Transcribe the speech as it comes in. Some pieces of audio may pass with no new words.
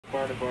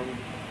Fire department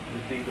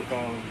received a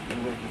call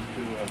in reference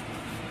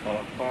to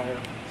a fire.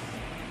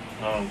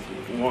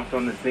 Once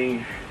on the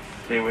scene,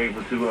 they were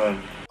able to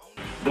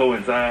go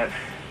inside.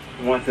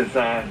 Once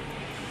inside,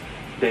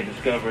 they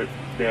discovered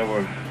there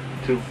were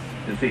 2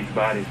 deceased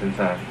bodies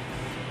inside.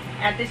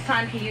 At this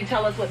time, can you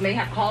tell us what may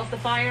have caused the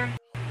fire?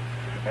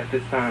 At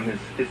this time,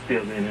 it's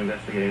still being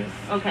investigated.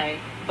 Okay.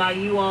 By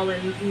you all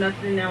and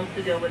nothing else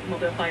to deal with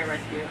Mobile Fire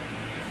Rescue?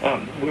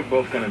 We're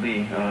both going to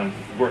be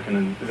working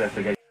an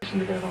investigation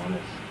together on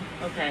this.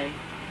 Okay.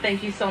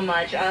 Thank you so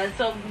much.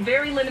 So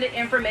very limited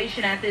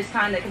information at this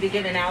time that can be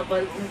given out,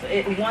 but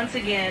once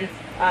again,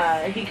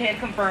 he can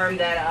confirm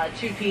that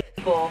 2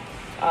 people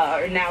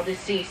are now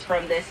deceased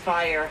from this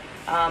fire.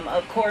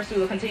 Of course, we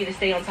will continue to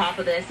stay on top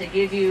of this and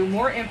give you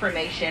more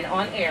information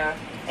on air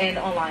and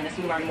online as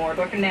we learn more.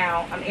 But for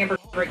now, I'm Amber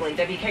Wrigley,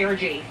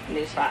 WKRG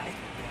News 5.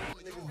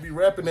 Niggas be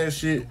rapping that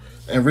shit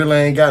and really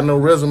ain't got no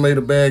resume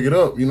to bag it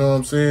up, you know what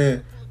I'm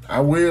saying? I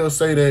will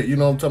say that, you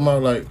know what I'm talking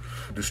about, like,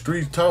 the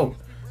streets talk,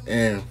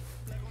 and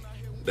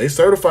they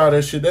certify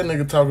that shit that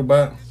nigga talk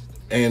about.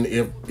 And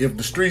if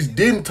the streets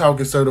didn't talk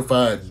and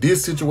certify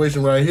this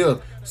situation right here,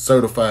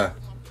 certify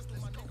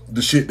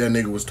the shit that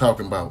nigga was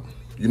talking about.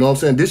 You know what I'm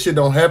saying? This shit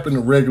don't happen to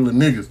regular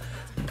niggas.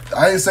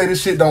 I ain't say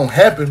this shit don't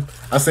happen.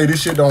 I say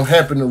this shit don't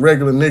happen to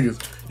regular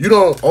niggas. You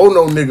don't owe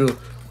no nigga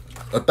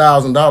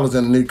 $1,000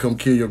 and a nigga come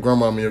kill your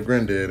grandma and your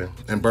granddad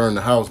and burn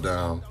the house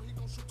down.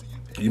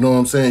 You know what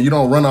I'm saying? You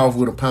don't run off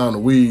with a pound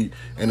of weed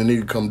and a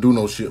nigga come do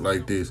no shit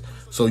like this.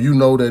 So you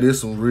know that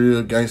there's some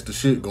real gangster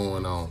shit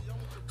going on.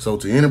 So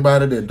to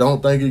anybody that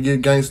don't think it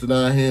get gangster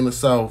down here in the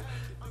South,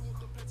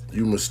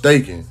 you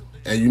mistaken.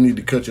 And you need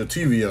to cut your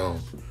TV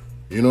on.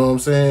 You know what I'm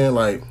saying?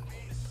 Like,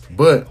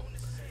 but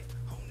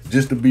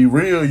just to be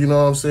real, you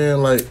know what I'm saying?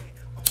 Like,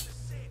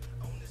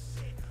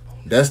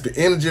 that's the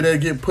energy that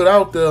get put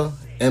out there,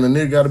 and a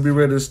nigga got to be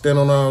ready to stand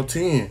on all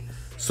 10.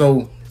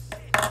 So,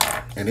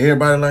 and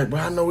everybody like, bro,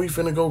 I know he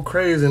finna go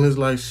crazy, and it's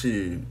like, shit,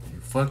 you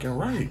fucking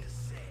right.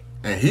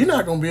 And he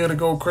not gonna be able to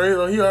go crazy,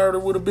 or he already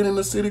would have been in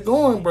the city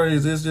going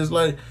crazy. It's just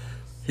like,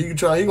 he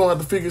gonna have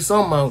to figure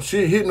something out.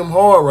 Shit hitting him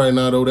hard right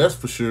now, though, that's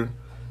for sure.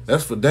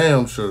 That's for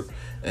damn sure.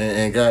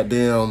 And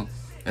goddamn,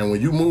 and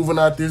when you moving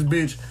out this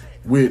bitch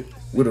with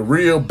a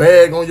real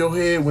bag on your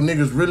head, when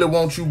niggas really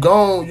want you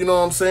gone, you know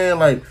what I'm saying?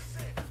 Like,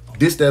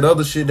 this, that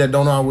other shit that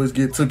don't always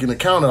get took into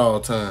account all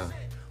the time.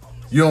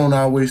 You don't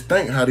always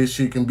think how this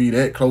shit can be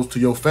that close to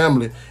your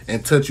family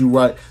and touch you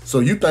right. So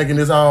you thinking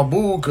it's all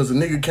bull because a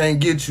nigga can't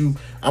get you.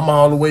 I'm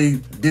all the way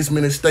this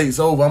many states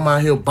over. I'm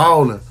out here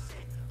balling.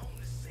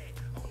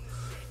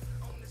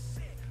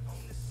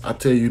 I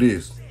tell you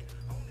this.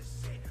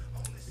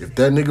 If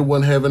that nigga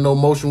wasn't having no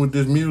motion with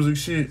this music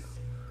shit,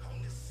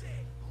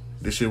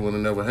 this shit would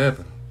have never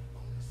happened.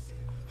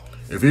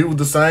 If he was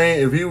the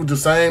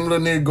same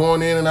little nigga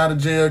going in and out of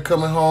jail,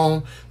 coming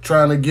home,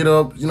 trying to get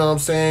up, you know what I'm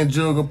saying,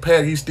 jug a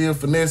pack, he still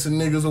finessing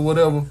niggas or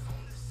whatever,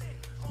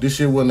 this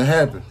shit wouldn't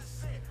have happened.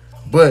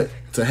 But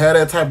to have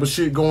that type of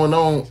shit going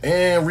on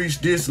and reach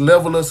this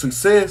level of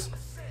success,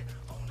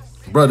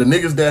 bro, the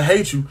niggas that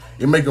hate you,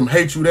 it make them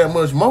hate you that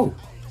much more.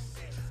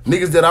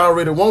 Niggas that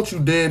already want you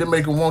dead, it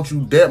make them want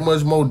you that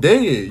much more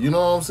dead. You know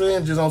what I'm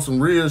saying? Just on some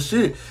real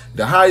shit.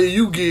 The higher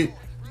you get,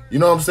 you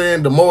know what I'm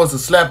saying, the more it's a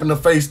slap in the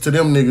face to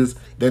them niggas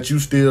that you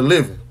still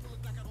living.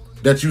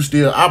 That you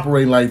still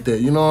operating like that.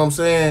 You know what I'm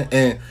saying?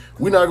 And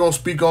we're not going to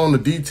speak on the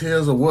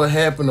details of what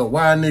happened or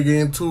why nigga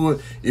into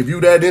it. If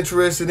you that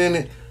interested in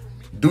it,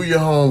 do your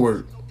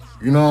homework.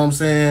 You know what I'm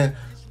saying?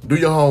 Do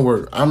your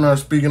homework. I'm not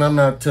speaking. I'm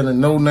not telling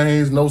no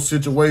names, no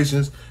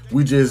situations.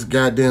 We just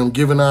goddamn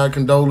giving our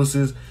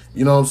condolences,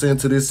 you know what I'm saying,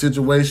 to this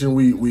situation.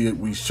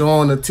 We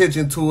showing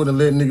attention to it and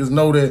letting niggas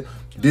know that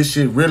this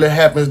shit really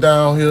happens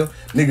down here.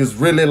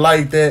 Niggas really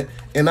like that.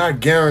 And I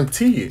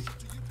guarantee it,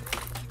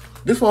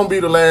 this won't be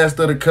the last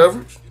of the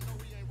coverage.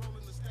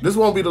 This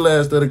won't be the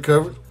last of the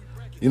coverage.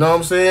 You know what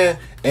I'm saying?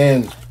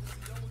 And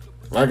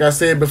like I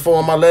said before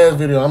in my last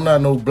video, I'm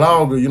not no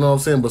blogger, you know what I'm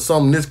saying? But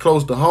something this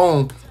close to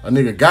home, a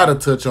nigga gotta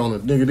touch on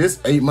it. Nigga, this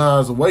 8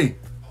 miles away.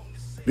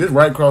 This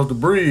right across the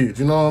bridge,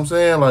 you know what I'm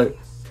saying? Like,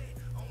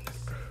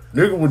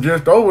 nigga was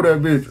just over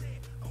that bitch.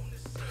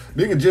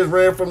 Nigga just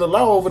ran from the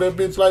law over that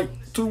bitch like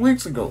 2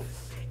 weeks ago.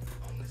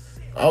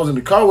 I was in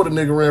the car with a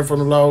nigga ran from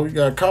the law. He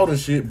got caught and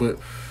shit, but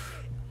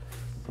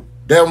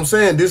that what I'm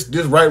saying, this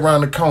right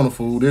around the corner,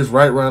 fool. This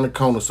right around the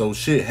corner. So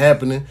shit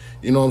happening,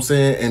 you know what I'm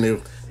saying? And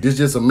if this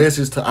just a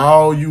message to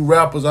all you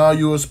rappers, all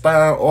you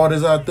aspiring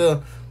artists out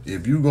there,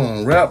 if you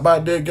gonna rap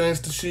about that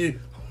gangster shit,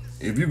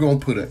 if you gonna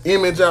put an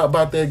image out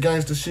about that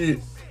gangster shit,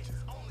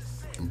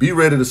 be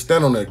ready to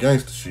stand on that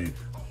gangster shit.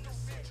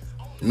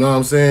 You know what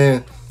I'm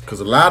saying? Because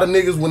a lot of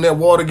niggas, when that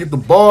water get to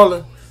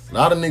boiling, a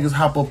lot of niggas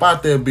hop up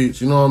out that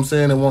bitch, you know what I'm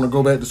saying, and want to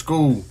go back to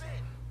school.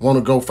 Want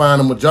to go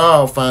find them a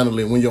job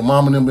finally when your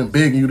mama and them been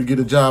begging you to get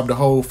a job the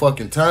whole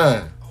fucking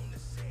time.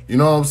 You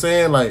know what I'm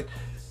saying? Like,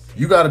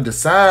 you got to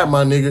decide,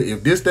 my nigga,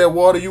 if this that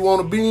water you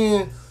want to be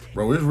in,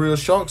 bro, it's real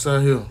sharks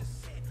out here.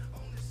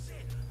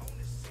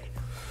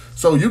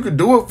 So you could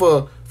do it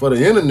for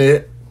the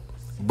internet,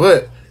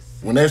 but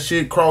when that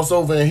shit cross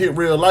over and hit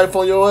real life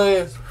on your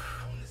ass,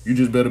 you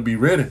just better be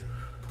ready.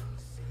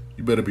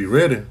 You better be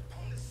ready.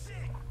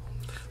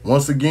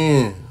 Once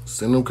again,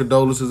 send them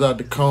condolences out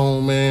to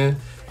Comb, man.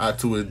 Out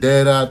to his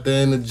dad out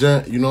there in the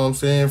junk, you know what I'm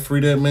saying?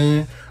 Free that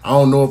man. I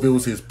don't know if it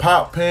was his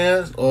pop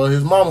parents or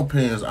his mama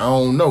parents. I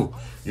don't know.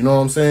 You know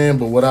what I'm saying?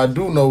 But what I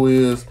do know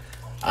is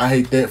I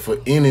hate that for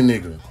any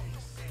nigga.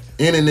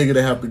 Any nigga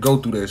that have to go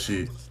through that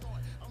shit.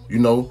 You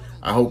know,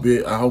 I hope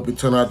it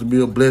turn out to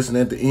be a blessing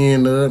at the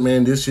end of it,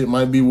 man. This shit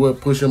might be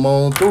what push him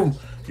on through.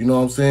 You know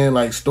what I'm saying?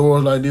 Like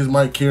stories like this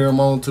might carry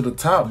him on to the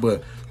top,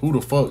 but who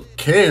the fuck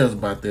cares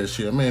about that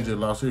shit? Man just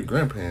lost his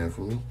grandparents,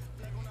 fool.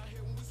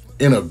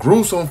 In a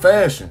gruesome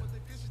fashion.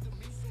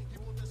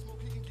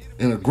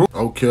 In a group.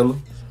 Oh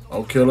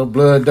killer,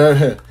 blood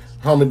dirty.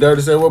 Homie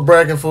Dirty say, what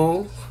bragging,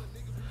 fool?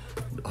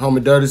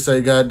 Homie Dirty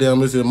say,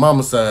 goddamn, it's his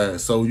mama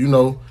side. So, you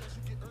know,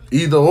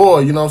 either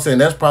or, you know what I'm saying?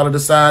 That's probably the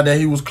side that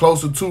he was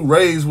closer to,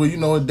 raised with, you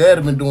know, his dad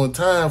had been doing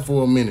time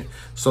for a minute.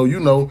 So, you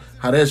know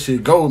how that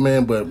shit go,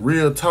 man. But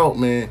real talk,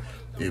 man,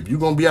 if you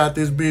gonna be out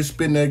this bitch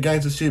spitting that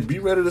gangster shit, be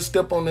ready to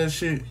step on that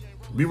shit.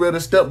 Be ready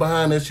to step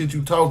behind that shit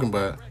you talking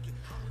about.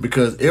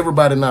 Because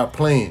everybody not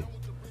playing.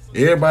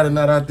 Everybody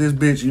not out this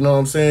bitch, you know what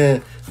I'm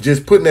saying?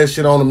 Just putting that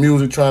shit on the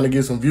music trying to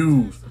get some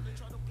views.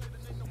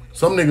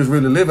 Some niggas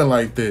really living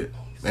like that.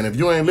 And if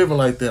you ain't living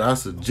like that, I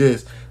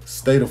suggest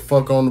stay the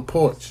fuck on the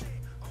porch.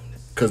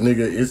 Cause nigga,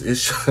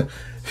 it's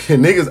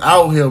niggas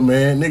out here,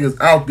 man. Niggas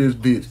out this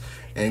bitch.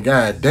 And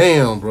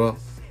goddamn, bro.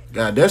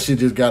 God, that shit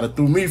just got to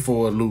threw me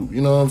for a loop.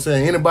 You know what I'm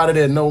saying? Anybody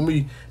that know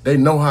me, they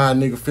know how a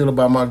nigga feel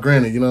about my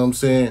granny. You know what I'm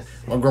saying?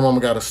 My grandmama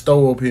got a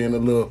store up here in the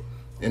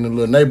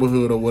little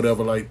neighborhood or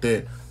whatever like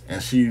that.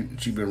 And she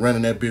been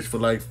running that bitch for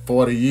like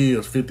 40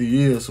 years, 50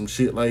 years, some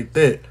shit like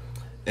that.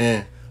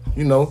 And,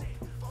 you know,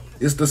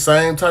 it's the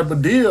same type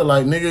of deal.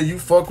 Like, nigga, you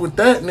fuck with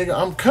that, nigga,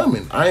 I'm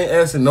coming. I ain't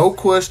asking no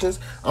questions.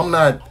 I'm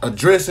not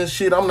addressing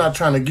shit. I'm not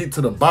trying to get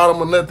to the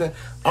bottom of nothing.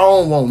 I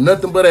don't want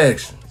nothing but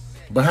action.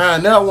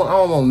 Behind that one, I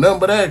don't want nothing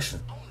but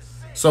action.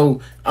 So,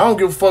 I don't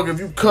give a fuck if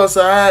you cuss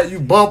her out, you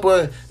bump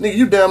her. Nigga,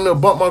 you damn near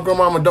bump my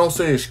grandmama, don't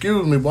say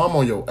excuse me, but I'm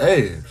on your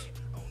ass.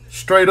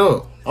 Straight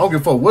up. I don't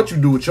give a fuck what you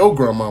do with your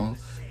grandmama.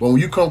 But when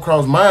you come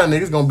across mine,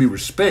 nigga, it's going to be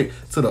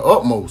respect to the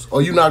utmost.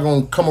 Or you not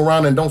going to come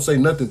around and don't say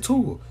nothing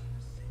to her.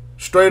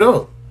 Straight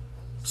up.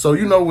 So,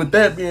 you know, with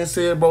that being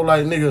said, bro,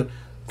 like, nigga,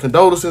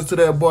 condolences to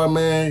that boy,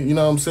 man. You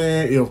know what I'm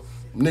saying? If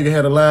nigga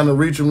had a line to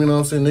reach him, you know what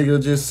I'm saying?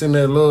 Nigga just send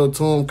that love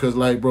to him because,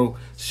 like, bro,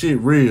 shit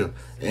real.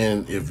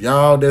 And if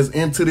y'all that's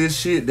into this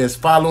shit, that's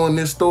following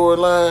this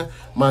storyline,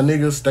 my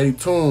niggas, stay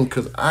tuned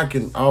because I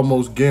can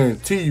almost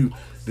guarantee you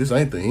this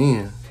ain't the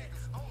end.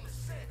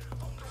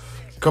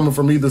 Coming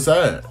from either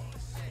side.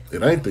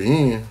 It ain't the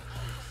end.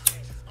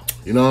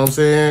 You know what I'm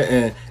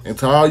saying? And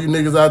to all you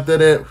niggas out there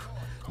that,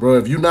 bro,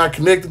 if you not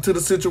connected to the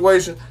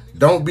situation,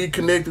 don't be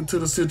connected to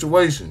the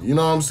situation. You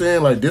know what I'm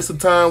saying? Like, this a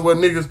time where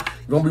niggas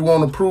gonna be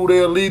wanting to prove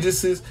their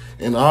allegiances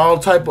and all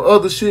type of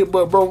other shit.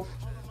 But, bro,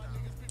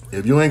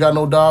 if you ain't got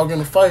no dog in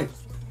the fight,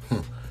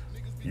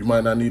 you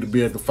might not need to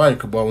be at the fight.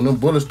 Cause, bro, when them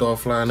bullets start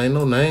flying, ain't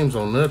no names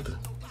on nothing.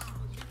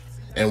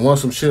 And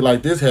once some shit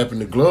like this happen,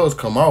 the gloves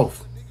come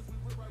off.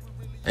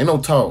 Ain't no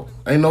talk.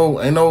 Ain't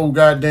no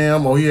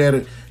goddamn, oh, he had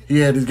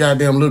this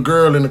goddamn little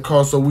girl in the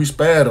car, so we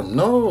spared him.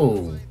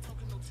 No.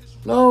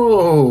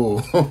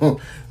 No.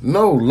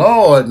 No,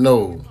 Lord,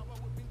 no.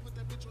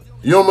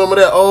 You don't remember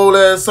that old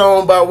ass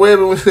song about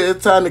Webbing when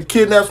it's time to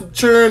kidnap some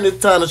children,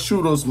 it's time to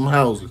shoot up some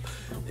houses.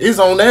 It's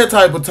on that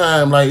type of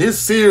time. Like, it's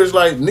serious.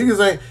 Like,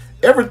 niggas ain't,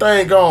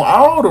 everything gone.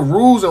 All the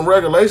rules and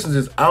regulations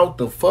is out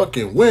the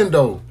fucking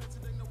window.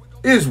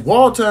 It's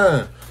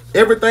wartime.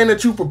 Everything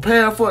that you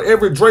prepare for,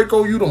 every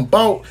Draco you done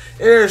bought,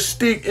 every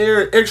stick,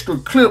 every extra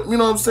clip, you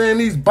know what I'm saying?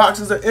 These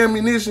boxes of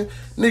ammunition.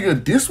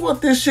 Nigga, this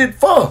what this shit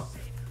for.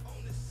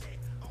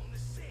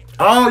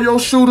 All your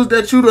shooters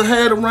that you done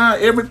had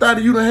around,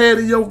 everything you done had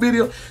in your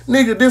video,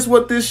 nigga, this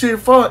what this shit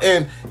for.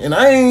 And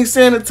I ain't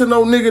saying it to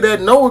no nigga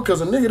that know it,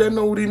 because a nigga that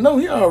know what he know,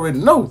 he already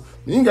know.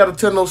 You ain't got to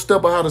tell no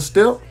stepper how to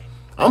step.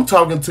 I'm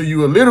talking to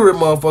you illiterate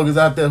motherfuckers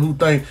out there who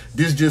think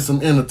this just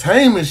some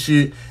entertainment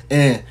shit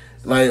and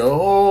like,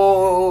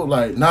 oh,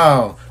 like,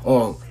 nah,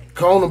 or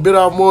call him a bit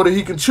off more than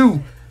he can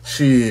chew.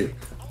 Shit.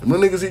 Them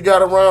niggas he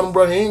got around him,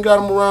 bro, he ain't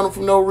got him around him for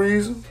no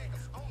reason.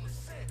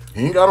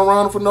 He ain't got him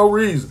around him for no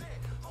reason.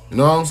 You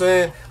know what I'm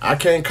saying? I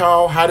can't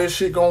call how this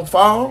shit gonna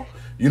fall.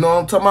 You know what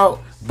I'm talking about?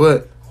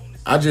 But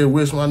I just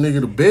wish my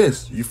nigga the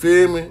best. You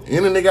feel me?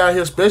 Any nigga out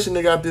here,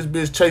 especially nigga out this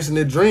bitch chasing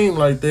their dream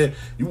like that,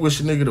 you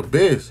wish a nigga the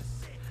best.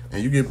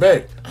 And you get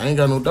back. I ain't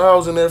got no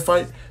dogs in that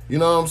fight. You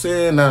know what I'm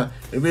saying? Now,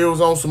 if it was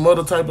on some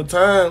other type of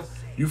time,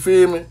 you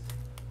feel me?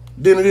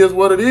 Then it is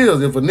what it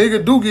is. If a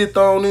nigga do get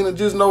thrown in,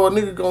 just know a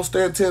nigga gonna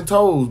stand 10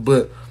 toes.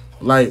 But,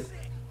 like,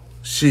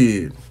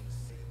 shit,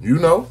 you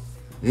know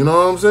what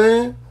I'm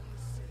saying?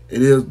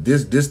 It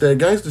is this that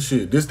gangster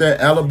shit. This that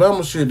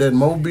Alabama shit, that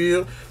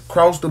Mobile,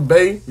 cross the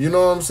bay, you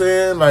know what I'm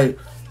saying? Like,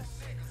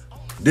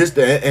 this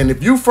that, and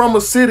if you from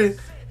a city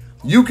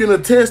You can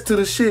attest to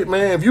the shit,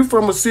 man. If you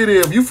from a city,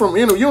 if you from,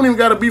 you don't even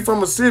gotta be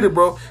from a city,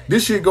 bro.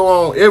 This shit go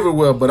on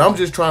everywhere, but I'm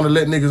just trying to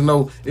let niggas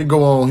know it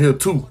go on here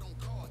too.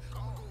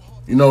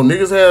 You know,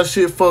 niggas have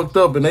shit fucked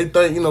up and they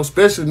think, you know,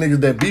 especially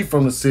niggas that be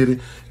from the city,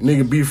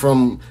 nigga be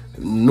from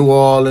New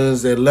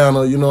Orleans,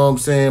 Atlanta, you know what I'm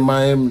saying,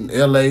 Miami,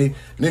 LA.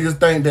 Niggas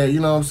think that, you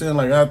know what I'm saying,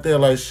 like out there,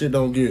 like shit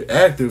don't get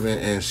active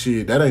and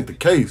shit. That ain't the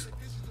case.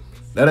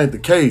 That ain't the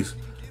case.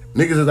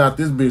 Niggas is out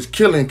this bitch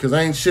killing because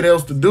ain't shit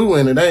else to do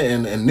and it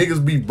ain't, and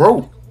niggas be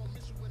broke.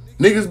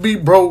 Niggas be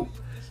broke,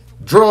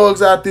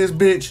 drugs out this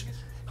bitch,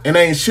 and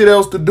ain't shit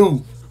else to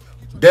do.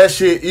 That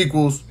shit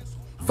equals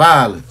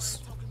violence.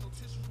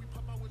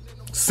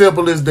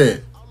 Simple as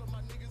that.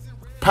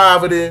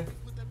 Poverty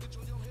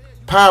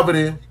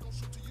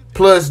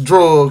plus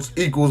drugs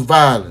equals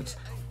violence.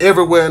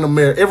 Everywhere in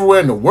America, everywhere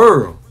in the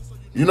world.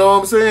 You know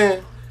what I'm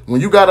saying? When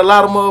you got a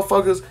lot of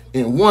motherfuckers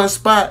in one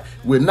spot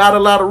with not a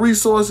lot of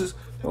resources,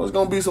 there's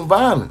gonna be some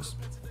violence.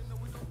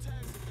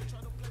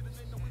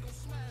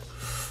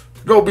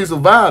 Gonna be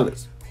some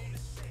violence.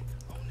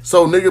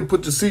 So nigga,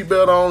 put your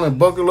seatbelt on and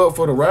buckle up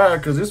for the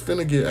ride, cause it's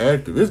finna get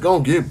active. It's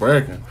gonna get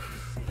bracken.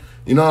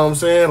 You know what I'm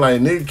saying? Like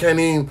nigga can't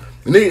even,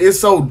 nigga, it's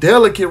so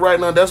delicate right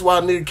now. That's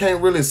why nigga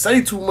can't really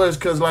say too much,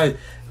 cause like,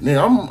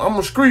 nigga, I'm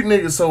a street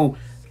nigga, so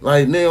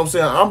like, you know what I'm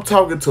saying? I'm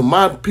talking to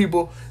my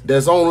people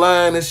that's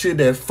online and shit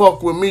that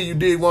fuck with me, you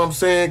dig what I'm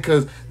saying?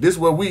 Cause this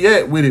where we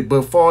at with it.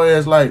 But far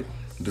as like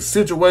the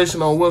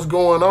situation on what's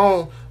going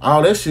on,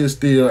 all that shit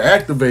still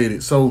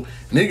activated. So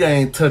nigga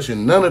ain't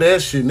touching none of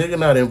that shit. Nigga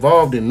not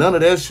involved in none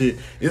of that shit.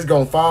 It's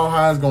gonna fall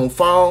how it's gonna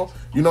fall.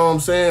 You know what I'm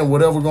saying?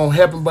 Whatever gonna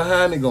happen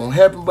behind it, gonna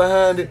happen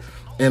behind it.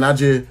 And I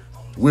just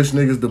wish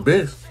niggas the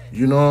best.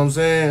 You know what I'm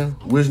saying?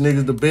 Wish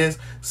niggas the best.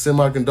 Send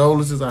my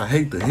condolences. I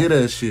hate to hear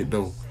that shit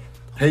though.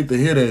 Hate to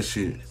hear that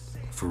shit.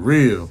 For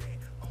real.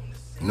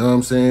 You know what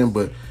I'm saying?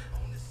 But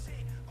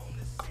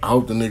I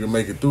hope the nigga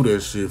make it through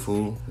that shit,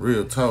 fool.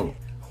 Real talk.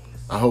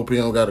 I hope he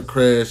don't got to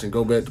crash and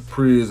go back to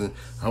prison.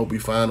 I hope he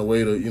find a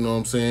way to, you know what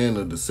I'm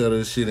saying, to settle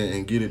this shit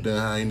and get it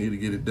done how he need to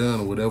get it done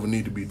or whatever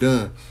need to be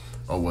done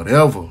or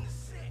whatever.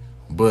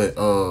 But,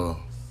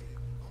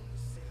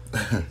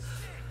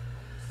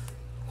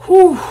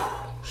 whew,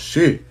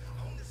 shit.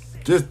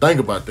 Just think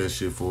about that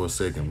shit for a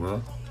second,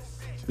 bro.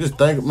 Just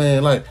think,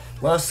 man, like,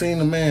 when I seen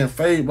the man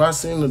fade, when I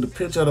seen the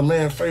picture of the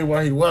man fade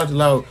while he watching,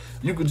 like,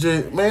 you could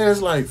just, man,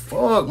 it's like,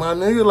 fuck, my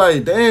nigga,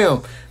 like,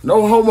 damn,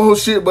 no homo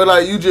shit, but,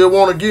 like, you just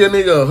want to give a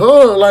nigga a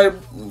hug, like,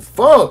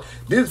 fuck,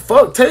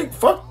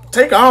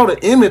 take all the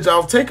image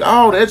off, take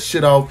all that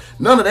shit off,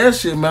 none of that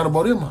shit matter,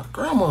 but it's my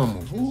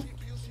grandmama, fool.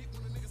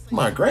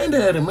 My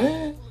granddaddy,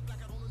 man.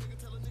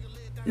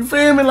 You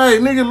feel me? Like,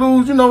 nigga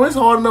lose, you know, it's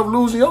hard enough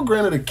losing your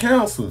granddad to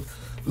cancer,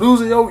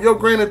 losing your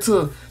granddad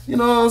to, you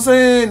know what I'm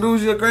saying,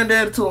 losing your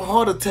granddaddy to a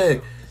heart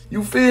attack.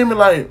 You feel me?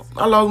 Like,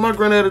 I lost my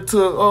granddaddy to,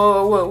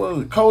 what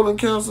was it, colon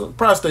cancer?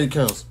 Prostate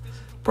cancer.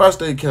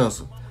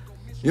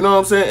 You know what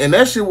I'm saying? And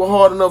that shit was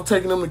hard enough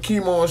taking him to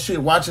chemo and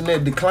shit, watching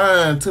that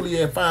decline until he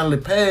had finally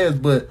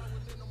passed, but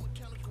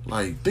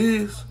like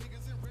this,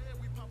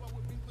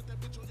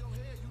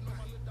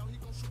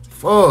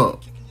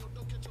 fuck.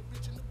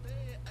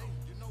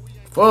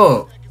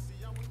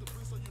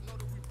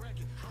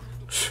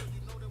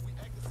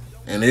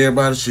 And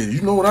everybody shit,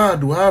 you know what I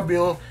do? I be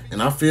on,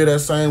 and I feel that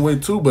same way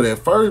too. But at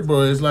first,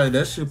 bro, it's like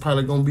that shit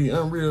probably gonna be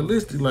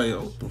unrealistic. Like,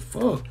 what the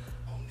fuck?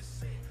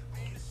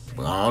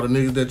 But all the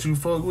niggas that you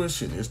fuck with,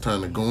 shit, it's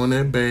time to go in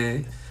that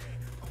bag,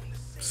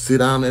 sit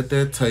down at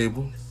that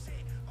table,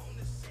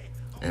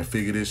 and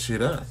figure this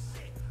shit out.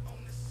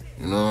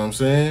 You know what I'm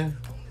saying?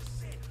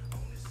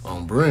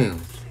 On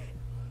Brims.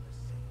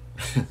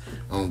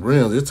 On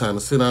Brims, it's time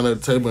to sit down at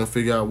the table and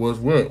figure out what's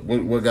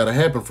what gotta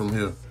happen from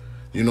here.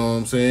 You know what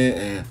I'm saying?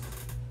 And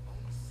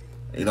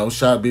you know,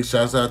 big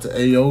shouts out to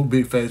AO,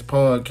 Big Face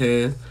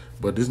Podcast.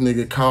 But this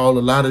nigga called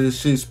a lot of this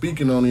shit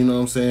speaking on, you know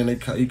what I'm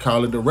saying? He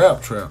called it the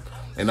rap trap.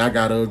 And I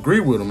gotta agree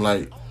with him.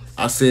 Like,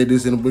 I said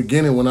this in the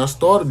beginning when I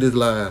started this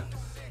live.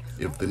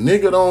 If the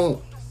nigga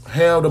don't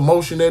have the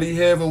motion that he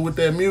having with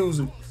that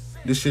music,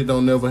 this shit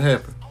don't never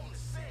happen.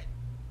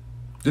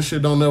 This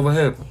shit don't never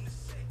happen.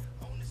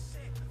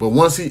 But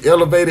once he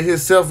elevated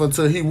himself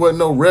until he wasn't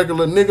no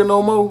regular nigga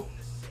no more,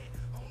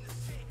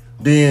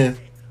 then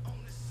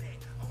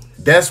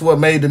that's what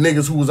made the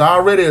niggas who was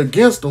already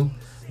against him,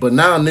 but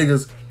now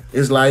niggas,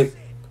 it's like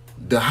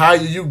the higher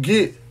you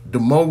get, the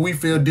more we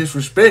feel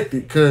disrespected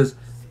because,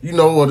 you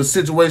know, or the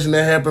situation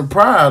that happened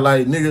prior,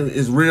 like, nigga,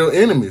 is real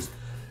enemies.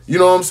 You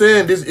know what I'm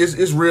saying?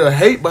 It's real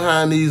hate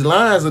behind these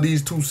lines of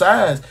these two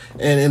sides.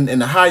 And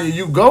the higher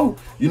you go,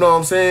 you know what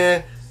I'm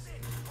saying?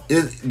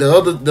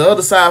 The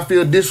other side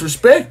feel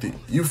disrespected.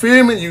 You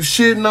feel me? You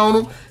shitting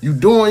on them, you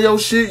doing your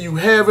shit, you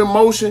have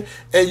emotion,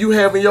 and you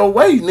having your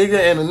way, nigga,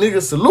 and a nigga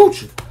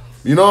salute you.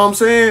 You know what I'm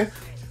saying?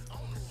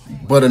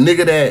 But the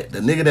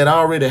nigga that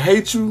already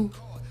hates you,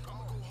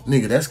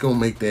 nigga, that's gonna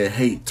make that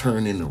hate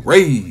turn into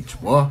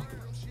rage, boy.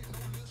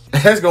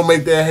 That's gonna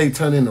make that hate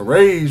turn into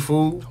rage,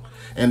 fool.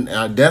 And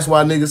that's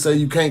why niggas say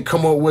you can't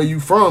come up where you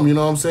from. You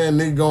know what I'm saying?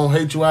 Nigga gonna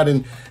hate you out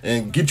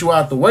and get you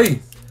out the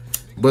way.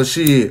 But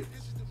shit,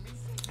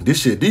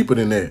 this shit deeper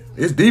than that.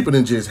 It's deeper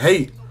than just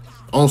hate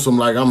on some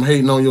like I'm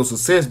hating on your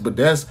success. But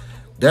that's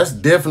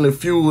definitely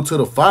fuel to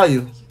the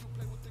fire.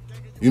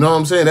 You know what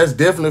I'm saying? That's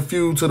definitely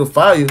fuel to the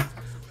fire.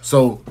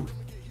 So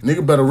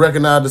nigga better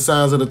recognize the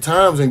signs of the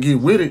times and get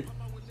with it.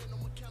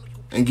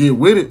 And get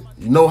with it.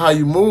 You know how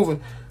you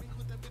moving.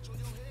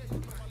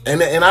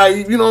 And I,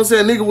 you know what I'm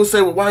saying? Nigga would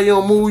say, well, why you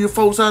don't move your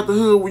folks out the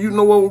hood? Well, you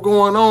know what was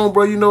going on,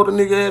 bro. You know the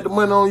nigga had the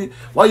money on you.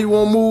 Why you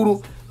won't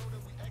move them?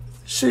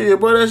 Shit,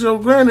 bro, that's your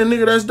granny,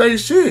 nigga. That's they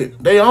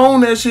shit. They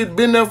own that shit.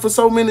 Been there for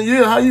so many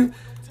years. How you?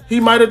 He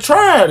might have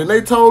tried, and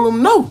they told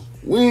him, no,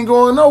 we ain't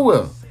going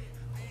nowhere.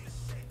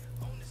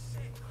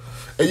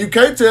 And you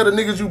can't tell the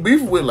niggas you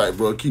beefing with, like,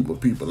 bro, keep my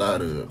people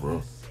out of it,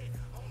 bro.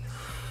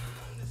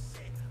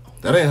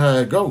 That ain't how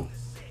it go.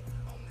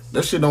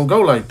 That shit don't go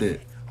like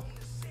that.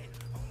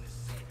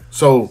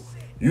 So,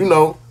 you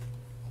know,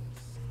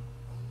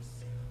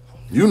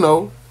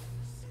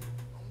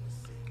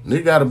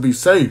 nigga gotta be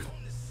safe.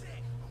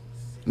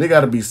 Nigga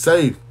gotta be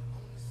safe.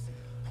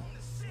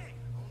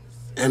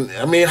 And,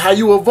 I mean, how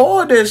you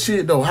avoid that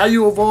shit, though? How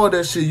you avoid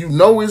that shit? You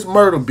know it's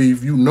murder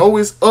beef. You know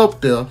it's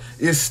up there.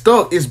 It's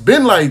stuck. It's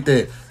been like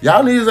that.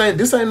 Y'all niggas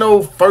this ain't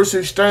no first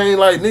exchange.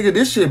 Like, nigga,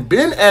 this shit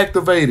been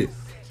activated.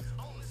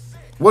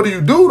 What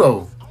do,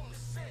 though?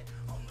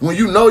 When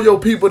you know your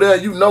people there,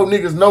 you know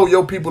niggas know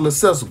your people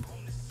accessible.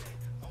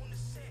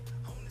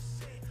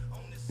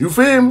 You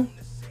feel me?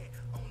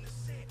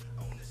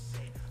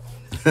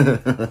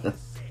 That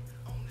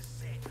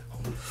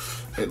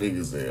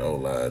nigga say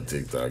online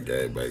TikTok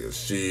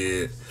gangbangers.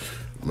 Shit,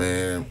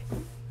 man.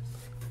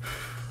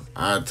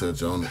 I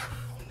touch on it.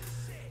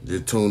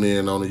 Just tune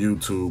in on the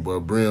YouTube, but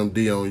Brim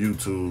D on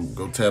YouTube.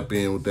 Go tap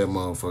in with that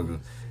motherfucker.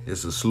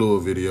 It's a slew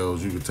of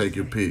videos. You can take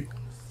your pick.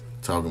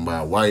 Talking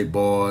about white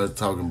boys,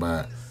 talking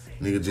about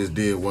nigga just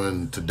did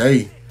one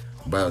today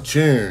about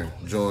cheering,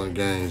 join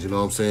gangs, you know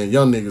what I'm saying?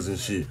 Young niggas and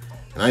shit.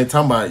 And I ain't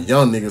talking about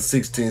young niggas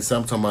 16, so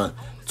I'm talking about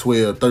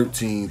 12,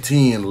 13,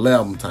 10,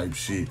 11 type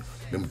shit.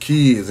 Them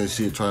kids and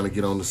shit trying to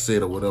get on the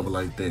set or whatever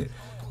like that.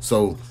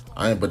 So,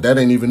 but that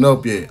ain't even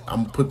up yet.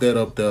 I'm gonna put that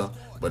up there,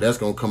 but that's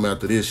gonna come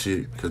after this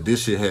shit, cause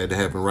this shit had to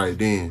happen right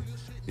then.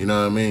 You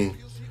know what I mean?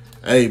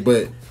 Hey,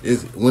 but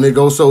it's when it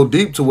goes so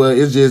deep to where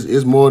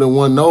it's more than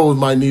one nose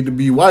might need to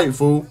be white,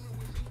 fool.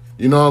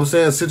 You know what I'm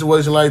saying? A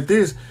situation like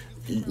this,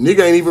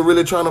 nigga ain't even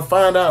really trying to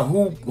find out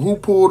who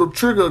pulled the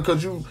trigger,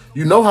 because you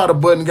know how the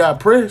button got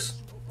pressed.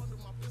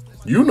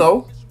 You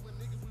know.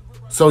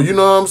 So you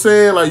know what I'm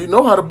saying? Like, you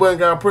know how the button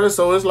got pressed,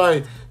 so it's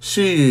like,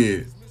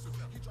 shit.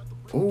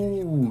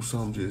 Ooh,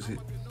 something just hit.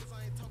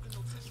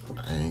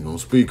 I ain't gonna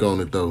speak on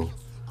it though.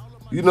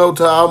 You know,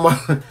 to all my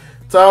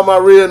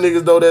real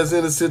niggas though that's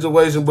in the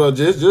situation, bro,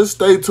 just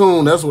stay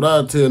tuned. That's what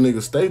I tell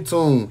niggas. Stay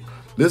tuned.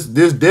 This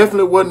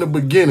definitely wasn't the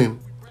beginning.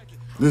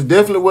 This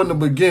definitely wasn't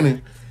the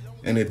beginning.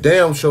 And the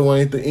damn show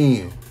ain't the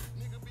end.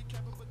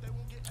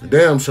 The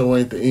damn show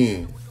ain't the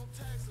end.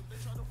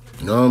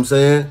 You know what I'm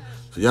saying?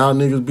 So y'all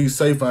niggas be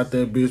safe out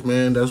there, bitch,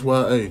 man. That's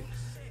why, hey,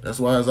 that's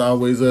why it's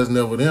always us,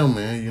 never them,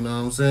 man. You know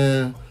what I'm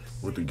saying?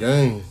 With the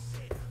game.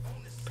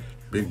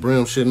 Big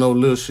Brim shit, no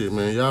little shit,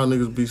 man. Y'all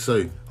niggas be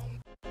safe.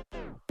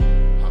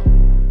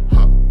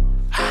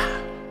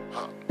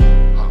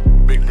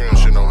 Big Brim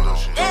shit, no little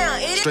shit.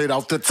 Straight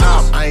off the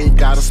top, I ain't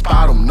gotta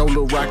spot him. No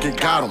little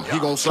rocket got him. He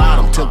gon'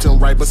 slide him, tempt him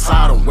right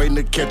beside him, waiting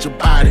to catch a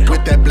body.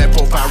 With that black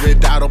profile red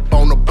dot up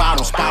on the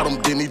bottom. Spot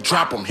him, then he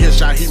drop him.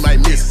 Headshot, he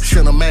might miss.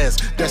 Send him ass,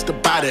 that's the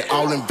body.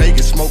 All in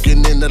Vegas,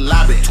 smoking in the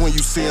lobby. Twin, you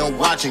see him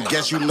watching,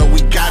 guess you know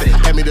we got it.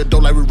 Hand me the dough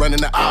like we running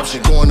the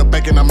option. Go in the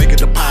bank and I make a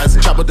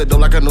deposit. Chop up the dough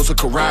like I know some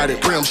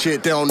karate. Brim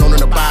shit, they don't know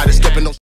nothing about it. Stepping on